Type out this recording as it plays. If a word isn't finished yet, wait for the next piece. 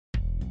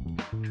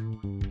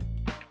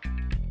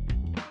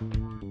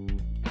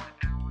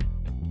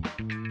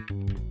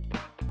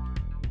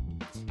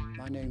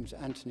name's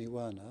Anthony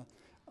Werner.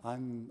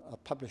 I'm a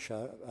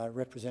publisher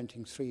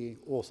representing 3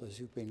 authors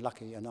who've been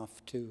lucky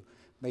enough to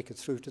make it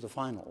through to the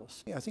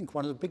finals. I think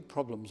one of the big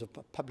problems of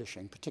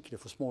publishing, particularly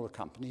for smaller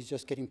companies, is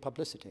just getting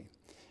publicity.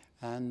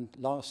 And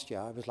last year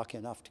I was lucky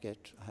enough to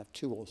have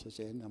 2 authors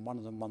in, and one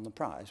of them won the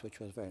prize, which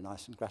was very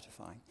nice and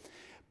gratifying.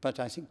 But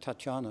I think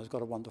Tatiana's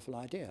got a wonderful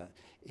idea.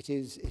 It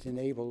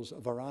enables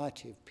a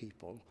variety of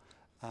people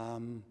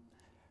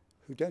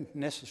who don't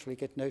necessarily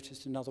get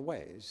noticed in other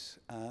ways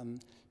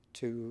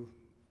to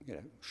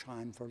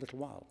shine for a little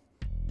while.